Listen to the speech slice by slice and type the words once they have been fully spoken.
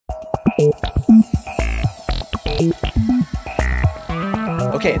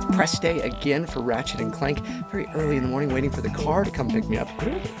Okay, it's press day again for Ratchet and Clank. Very early in the morning, waiting for the car to come pick me up.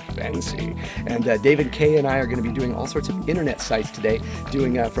 Fancy. And David, Kaye, and I are going to be doing all sorts of internet sites today,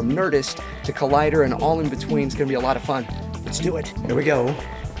 doing from Nerdist to Collider and all in between. It's going to be a lot of fun. Let's do it. Here we go.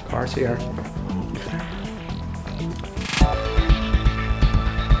 Car's here.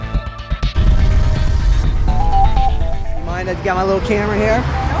 Mind I got my little camera here?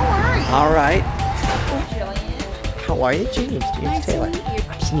 Don't worry. All right. Jillian. How are you, James? James Nice Taylor. to meet you.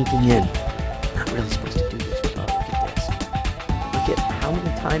 I'm sneaking in. Not really supposed to do this, but look at this. Look at how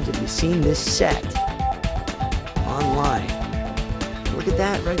many times have you seen this set online? Look at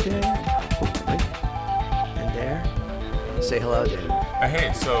that right there. Right. And there. Say hello, David.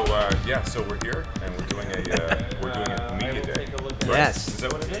 Hey, so yeah, so we're here and we're doing a media day. Right? Yes. Is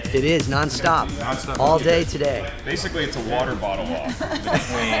that what it is? It is non-stop. Non-stop All media day today. Basically, it's a water bottle off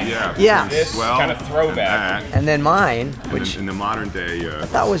between Yeah. this kind of throwback And then mine, which in the modern day,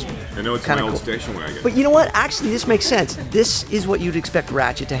 that was I know it's kinda my old cool. station wagon. But you know what? Actually, this makes sense. This is what you'd expect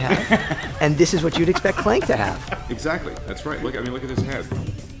Ratchet to have, and this is what you'd expect Clank to have. Exactly. That's right. Look, I mean, look at his head.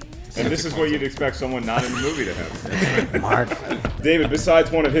 and this is what you'd expect someone not in the movie to have. Mark. David,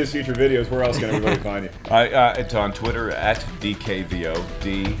 besides one of his future videos, where else can everybody find you? It's on Twitter at DKVO,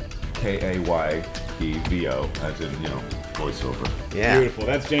 DKAYEVO, as in, voiceover. Yeah. Beautiful.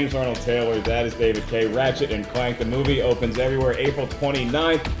 That's James Arnold Taylor. That is David Kaye. Ratchet and Clank. The movie opens everywhere April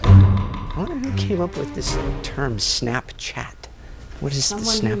 29th. I wonder who came up with this term Snapchat. What is Someone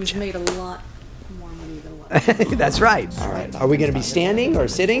the who's Snapchat? made a lot more money than what. That's right. All right. Are we going to be standing or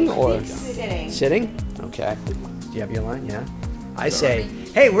sitting or Sitting. sitting? Okay. Do you have your line? Yeah. I say,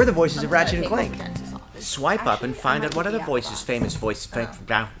 hey, we're the voices of Ratchet and Clank. Swipe up and find out what other voices, famous voice,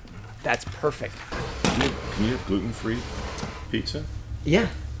 down. That's perfect. Can you have gluten-free pizza? Yeah,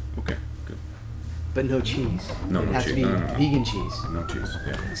 Okay, good. but no cheese. No, it no has cheese. to be No. vegan cheese. No cheese.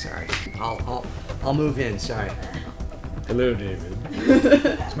 Yeah. Sorry. I'll move in. Sorry. Hello, David.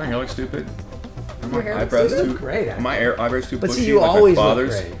 Is my hair look stupid? Are my hair looks eyebrows stupid? too? Great, Are my eyebrows too But bushy? see, you like always my look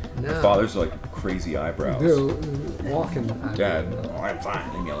father's. great. No. My father's like crazy eyebrows. Walking. Dad, oh, I'm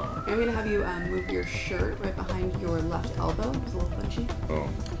fine. Leave me alone. I'm gonna have you move your shirt right behind your left elbow. It's a little bunchy. Oh,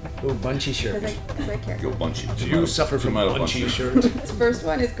 Ooh, bunchy shirt. Because I care. go bunchy. You suffer from a bunchy shirt. This first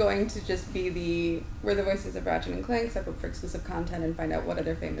one is going to just be we're the voices of Ratchet and Clank. Step up for exclusive content and find out what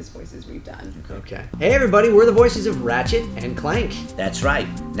other famous voices we've done. Okay. Hey, everybody, we're the voices of Ratchet and Clank. That's right.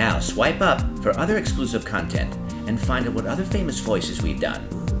 Now swipe up for other exclusive content and find out what other famous voices we've done.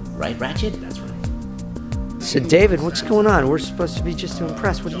 Right, Ratchet? That's right. So, David, what's going on? We're supposed to be just to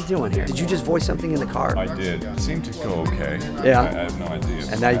impress. What are you doing here? Did you just voice something in the car? I did. It seemed to go okay. Yeah. I have no idea.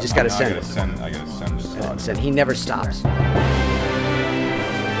 And now you just gotta send it. I gotta send this out. Said he never stops. With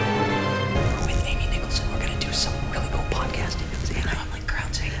Amy Nicholson, we're gonna do some really cool podcasting. I'm like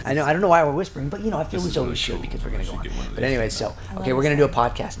crowd singing. I know. I don't know why we're whispering, but I feel as though we should because we're gonna go on. But anyway, so okay, we're gonna do a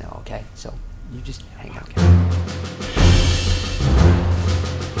podcast now. Okay, so you just hang out.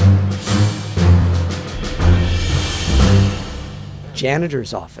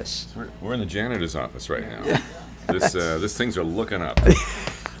 Janitor's office. We're in the janitor's office right now. This things are looking up.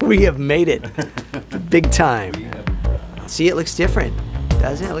 We have made it. Big time. See, it looks different,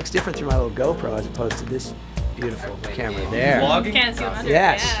 doesn't it? It looks different through my little GoPro as opposed to this beautiful camera there. Can't see them under.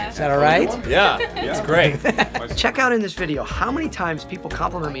 Yes. Yeah. Is that all right? Yeah, it's great. Check out in this video how many times people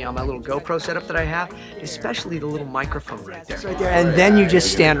compliment me on my little GoPro setup that I have, especially the little microphone right there. Right there. And then you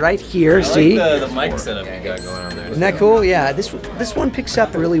just stand right here, see? The mic setup you got going on there. Isn't that cool? Yeah, this one picks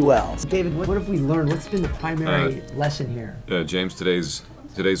up really well. David, what have we learned? What's been the primary lesson here? James,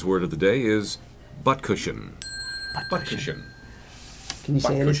 today's word of the day is butt cushion. Butt cushion. Can you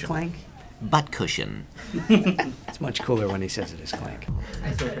say it as Clank? Butt cushion. It's much cooler when he says it as Clank.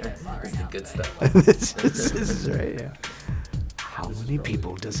 The good stuff. this is right, yeah. How many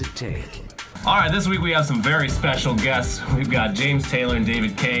people does it take? All right, this week we have some very special guests. We've got James Taylor and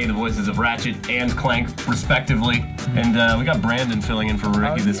David Kaye, the voices of Ratchet and Clank, respectively. And we got Brandon filling in for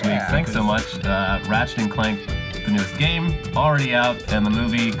Ricky this week. Thanks so much. Ratchet and Clank, the newest game, already out, and the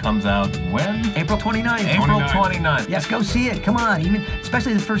movie comes out when? April 29th. April 29th. Yes, go see it. Come on,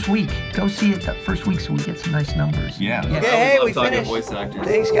 especially the first week. Go see it the first week so we get some nice numbers. Yeah. Okay, hey, we talking finished. voice actors.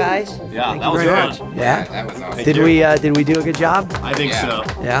 Thanks, guys. Yeah, Thank that you was very fun. much. Yeah? That was awesome. Did we do a good job? I think so.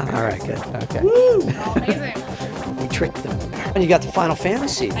 Yeah? All right, good. Okay. Oh, amazing. We tricked them. And you got the Final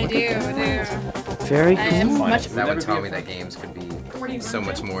Fantasy. I do. Very I cool. am much. That would tell me that games could be so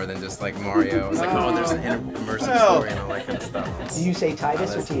much more than just like Mario. It's like, oh, there's an immersive story and all that kind of stuff. Do you say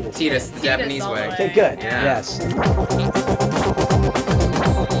Titus or Titus? Titus, the Japanese way. Okay, good. Yeah. Yes.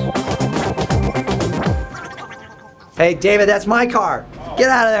 Hey, David, that's my car. Get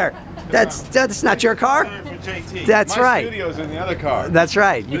out of there. That's not your car. That's right. My studio's in the other car. That's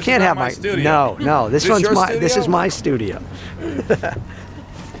right. You can't have my studio. No. This one's your my. studio? This is my studio.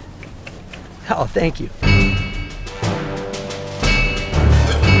 Oh, thank you.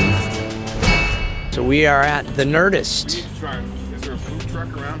 So we are at the Nerdist. Is there a food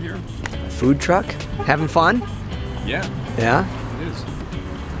truck around here? Food truck? Having fun? Yeah, Yeah. it is.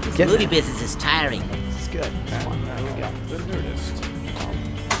 This movie business is tiring. It's good. There we go. The Nerdist.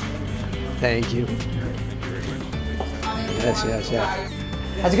 Thank you. Yes.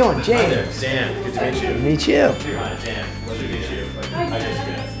 How's it going, James? Dan, good to meet you. Meet you. Dan, pleasure to meet you. Hi,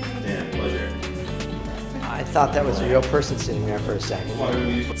 Jessica. Dan, pleasure. I thought that was a real person sitting there for a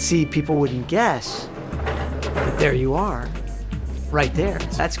second. See, people wouldn't guess, but there you are, right there.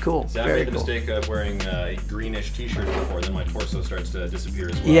 That's cool. I Very made the cool. mistake of wearing a greenish t-shirt before, then my torso starts to disappear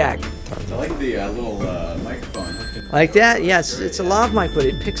as well. Yeah. I like the little microphone. Like that? Yes, it's a lav mic, but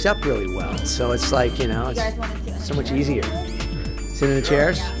it picks up really well. So it's like, you know, it's so much easier. Sit in the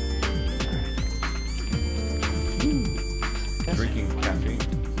chairs. Drinking caffeine.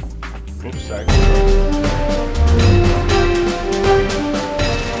 Oops, sorry.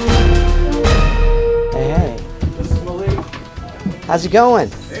 Hey. How's it going?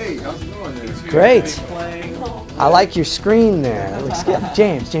 Hey, how's it going? Great. I like your screen there. It looks good.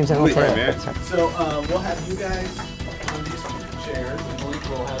 James, I don't Hey, care. man. So we'll have you guys on these chairs, and Malik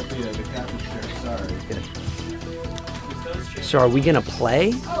will have the captain's chair. Sorry. So are we gonna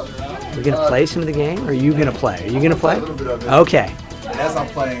play? We're gonna play some of the game? Or are you gonna play? Are you gonna play? A little bit of it. Okay. As I'm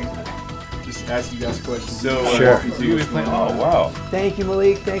playing, just ask you guys questions. So, Sure. so you been playing? Oh, wow. Thank you,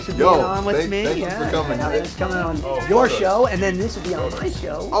 Malik. Thanks for being on with me. thank you for coming. It's coming on your show, and then this will be on my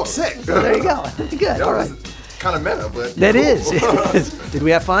show. Oh, sick. So there you go. Good. All right. Kind of meta, but That cool. is. Did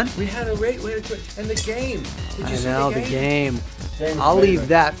we have fun? We had a great way to and the game. Did you I see know the game. I'll leave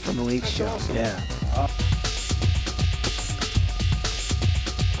that for Malik's show. Yeah.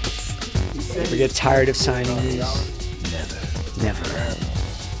 Ever get tired of signing these? Never. There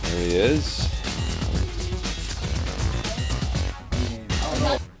he is.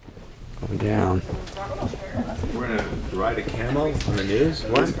 Going down. We're gonna ride a camel on the news.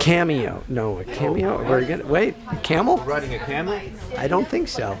 What? Cameo. No, a cameo? We're gonna wait. Camel? Riding a camel? I don't think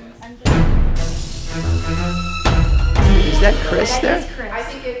so. Is that Chris there? I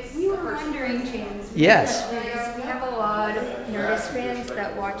think it's. We were wondering, James. Yes. Because we have a lot of Nerdist fans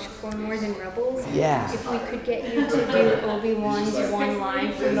that watch Clone Wars and Rebels. Yeah. If we could get you to do Obi-Wan's one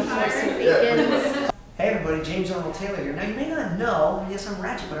line from The Force Awakens. Hey everybody, James Arnold Taylor here. Now you may not know, yes I'm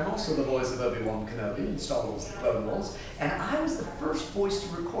Ratchet, but I'm also the voice of Obi-Wan Kenobi in Star Wars The Clone Wars, and I was the first voice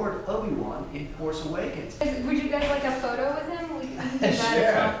to record Obi-Wan in Force Awakens. Would you guys like a photo with him? We can do that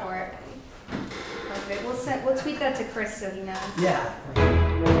as well for it. Perfect. We'll tweet that to Chris so he knows. Yeah.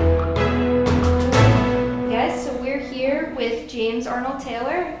 Guys, so we're here with James Arnold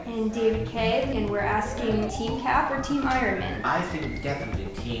Taylor and David Kaye, and we're asking Team Cap or Team Iron Man? I think definitely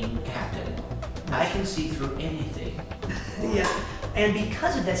Team Captain. I can see through anything. Yeah, and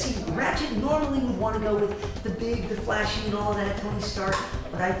because of that, see, Ratchet normally would want to go with the big, the flashy, and all that, Tony Stark,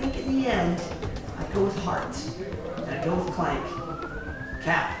 but I think in the end, I go with heart, and I go with Clank.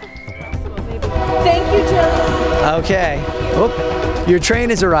 Cap. Thank you, Joe. Okay. Oh, your train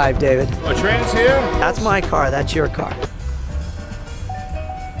has arrived, David. A train is here? That's my car, that's your car. Here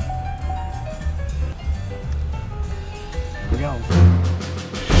we go.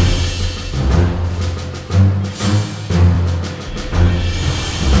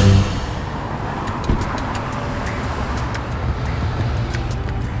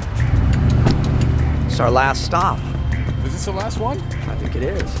 It's our last stop. Is this the last one? I think it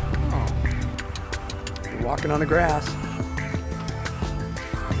is. Oh. We're walking on the grass.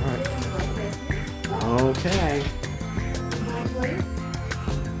 All right. Okay.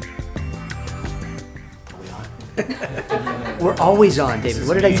 We're always on, David.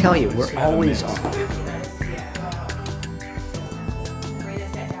 What did I tell you? We're always on.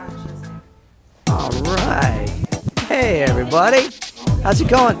 All right. Hey, everybody. How's it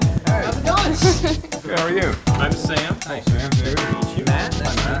going? How's it going? Good, how are you? I'm Sam. Hi, Sam. David. Matt.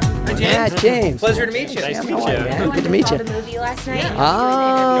 Hi, James. Yeah, James. Pleasure to meet you. Nice to meet you. Man. Good to meet you. The movie last night.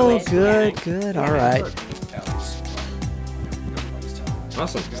 Oh, good, good. All right.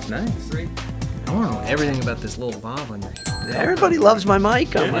 Awesome. Nice. I want to know everything about this little bob on your head. Everybody loves my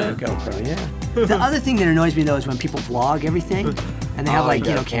mic on my GoPro, yeah. The other thing that annoys me though is when people vlog everything and they have like,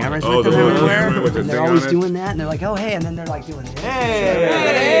 you know, cameras with them everywhere. with the And they're thing always on it. doing that and they're like, oh hey, and then they're like doing this. Hey!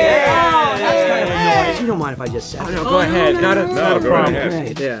 That's kind of annoying. You don't mind if I just say No, go ahead. Not a go problem.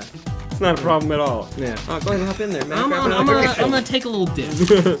 ahead. Great. Yeah. That's not a problem at all. Yeah. Go ahead and hop in there, man. I'm gonna take a little dip.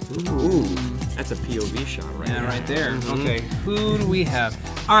 Ooh, that's a POV shot right there. Yeah, right there. Okay, who do we have?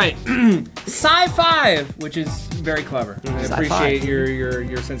 All right, Sci-Fi, which is very clever. I appreciate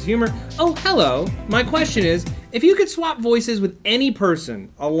your sense of humor. Oh, hello. My question is, if you could swap voices with any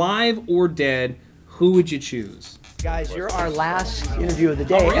person, alive or dead, who would you choose? Guys, you're our last interview of the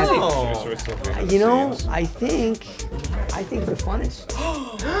day. really? You know, I think the funnest.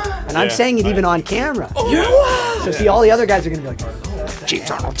 And I'm saying it even on camera. So see, all the other guys are gonna be like,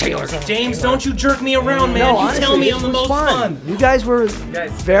 James Arnold Taylor. James, don't you jerk me around, man. No, You honestly, tell me this I'm the was most fun. You guys were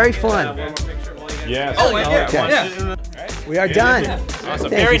very fun. Yes. Oh, yeah. Okay. Yeah. We are done. Awesome. Thank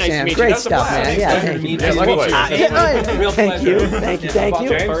Very you, nice Sam. to meet you. Great That was a stuff, blast. man. Yeah, thank you. Yeah, likewise. Real Thank you. Thank you.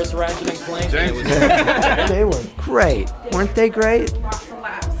 James? First Ratchet and Clank. They were great. Weren't they great? Lots of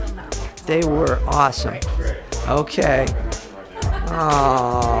laughs on that one. They were awesome. Okay.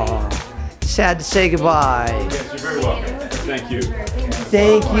 Oh, sad to say goodbye. Yes, you're very welcome. Thank you.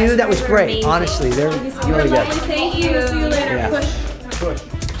 Thank you. That was great. Honestly, they're really good. Thank you. See you later. Yeah. Push.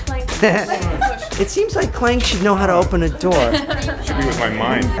 It seems like Clank should know how to open a door. Should be with my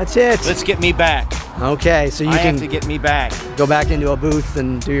mind. That's it. Let's get me back. Okay, so you I can have to get me back. go back into a booth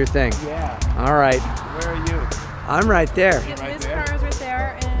and do your thing. Yeah. All right. Where are you? I'm right there. His car is right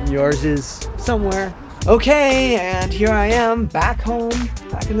there. And Yours is somewhere. Okay, and here I am, back home,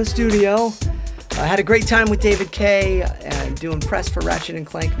 back in the studio. I had a great time with David Kaye and doing press for Ratchet and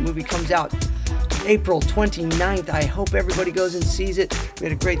Clank. The movie comes out April 29th. I hope everybody goes and sees it. We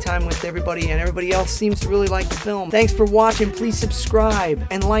had a great time with everybody, and everybody else seems to really like the film. Thanks for watching. Please subscribe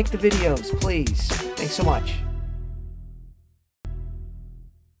and like the videos, please. Thanks so much.